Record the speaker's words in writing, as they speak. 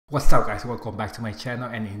What's up guys, welcome back to my channel,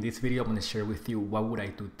 and in this video I'm going to share with you what would I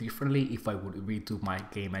do differently if I would redo my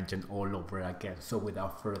game engine all over again. So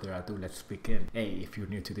without further ado, let's begin. Hey, if you're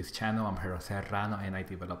new to this channel, I'm Jose Serrano and I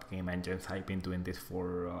develop game engines. I've been doing this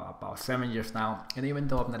for about 7 years now, and even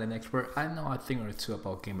though I'm not an expert, I know a thing or two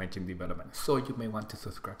about game engine development. So you may want to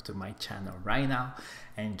subscribe to my channel right now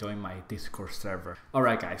and join my Discord server.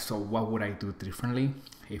 Alright guys, so what would I do differently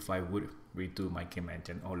if I would redo my game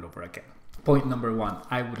engine all over again? Point number one,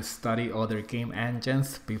 I would study other game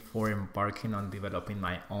engines before embarking on developing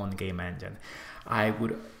my own game engine. I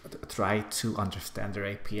would try to understand their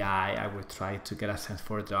API. I would try to get a sense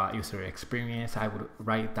for the user experience. I would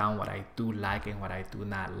write down what I do like and what I do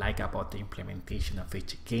not like about the implementation of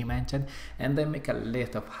each game engine, and then make a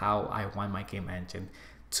list of how I want my game engine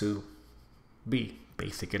to be.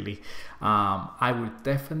 Basically, I would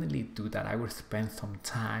definitely do that. I would spend some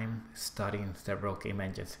time studying several game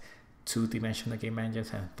engines, 2-dimensional game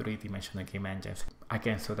engines and 3-dimensional game engines,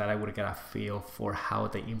 again, so that I would get a feel for how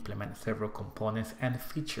they implement several components and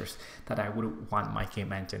features that I would want my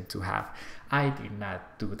game engine to have. I did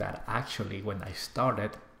not do that actually. When I started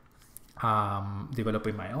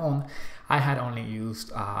developing my own, I had only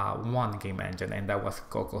used one game engine, and that was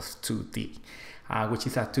Gogo's 2D, which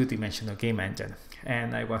is a 2-dimensional game engine,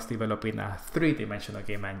 and I was developing a 3-dimensional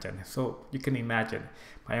game engine. So you can imagine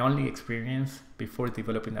my only experience before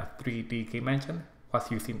developing a 3D game engine was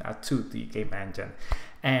using a 2D game engine,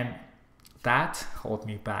 and that held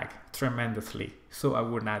me back tremendously. So I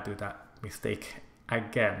would not do that mistake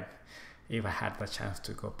again if I had the chance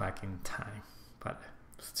to go back in time, but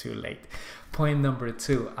it's too late. Point number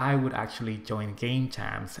two, I would actually join game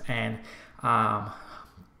jams and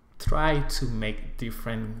try to make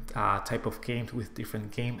different type of games with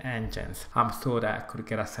different game engines, so that I could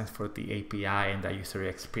get a sense for the API and the user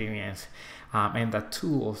experience and the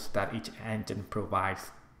tools that each engine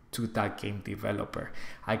provides to that game developer.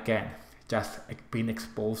 Again, just being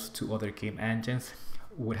exposed to other game engines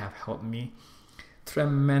would have helped me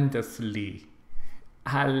tremendously,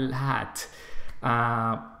 a lot,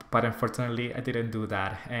 but unfortunately I didn't do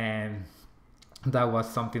that, and that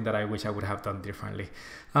was something that I wish I would have done differently.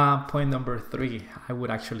 Point number three, I would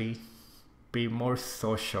actually be more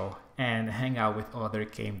social and hang out with other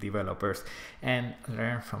game developers and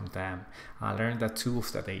learn from them, learn the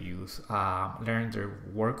tools that they use, learn their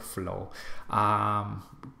workflow,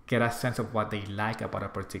 get a sense of what they like about a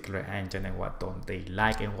particular engine and what don't they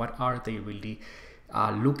like, and what are they really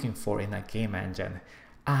looking for in a game engine.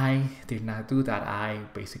 I did not do that. I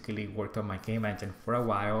basically worked on my game engine for a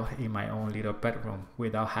while in my own little bedroom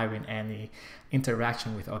without having any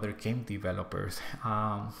interaction with other game developers.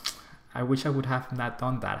 I wish I would have not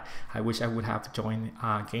done that. I wish I would have joined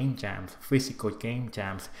game jams, physical game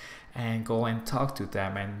jams, and go and talk to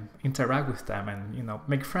them and interact with them, and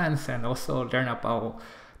make friends and also learn about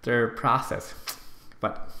their process.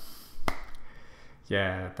 But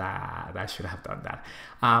yeah, that should have done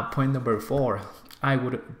that. Point number four, I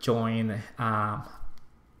would join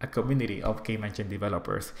a community of game engine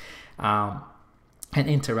developers and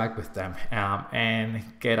interact with them and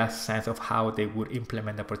get a sense of how they would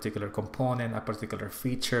implement a particular component, a particular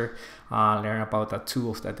feature, learn about the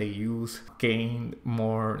tools that they use, gain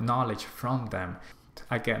more knowledge from them.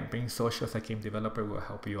 Again, being social as a game developer will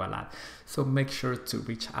help you a lot. So make sure to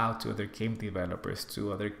reach out to other game developers,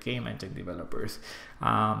 to other game engine developers,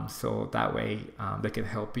 so that way they can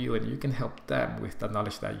help you and you can help them with the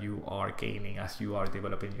knowledge that you are gaining as you are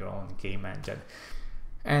developing your own game engine.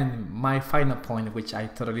 And my final point, which I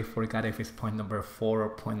totally forgot if it's point number 4 or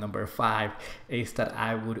point number 5, is that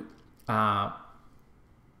I would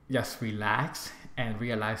just relax and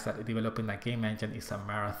realize that developing a game engine is a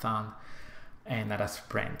marathon and not a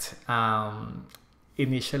sprint.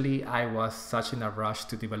 Initially, I was such in a rush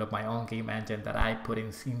to develop my own game engine that I put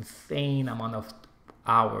in insane amount of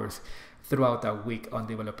hours throughout the week on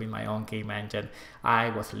developing my own game engine.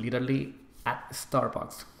 I was literally at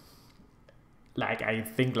Starbucks, I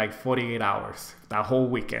think 48 hours, the whole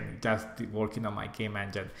weekend, just working on my game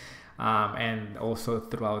engine. And also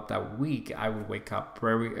throughout the week, I would wake up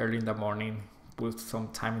very early in the morning, put some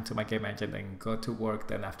time into my game engine, and go to work.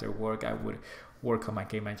 Then after work, I would work on my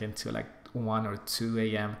game engine till 1 or 2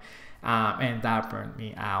 a.m. And that burned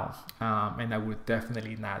me out. And I would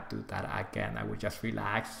definitely not do that again. I would just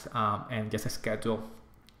relax and just schedule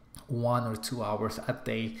 1 or 2 hours a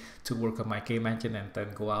day to work on my game engine, and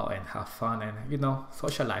then go out and have fun and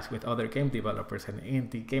socialize with other game developers and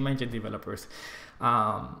indie game engine developers.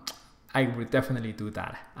 I would definitely do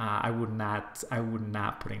that. I would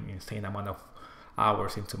not put in insane amount of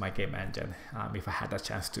hours into my game engine if I had a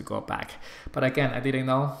chance to go back. But again, I didn't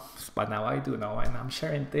know, but now I do know, and I'm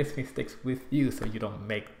sharing these mistakes with you so you don't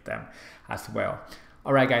make them as well.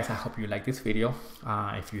 Alright guys, I hope you like this video.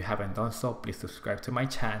 If you haven't done so, please subscribe to my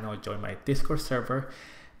channel, join my Discord server,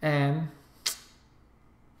 and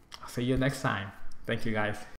I'll see you next time. Thank you guys.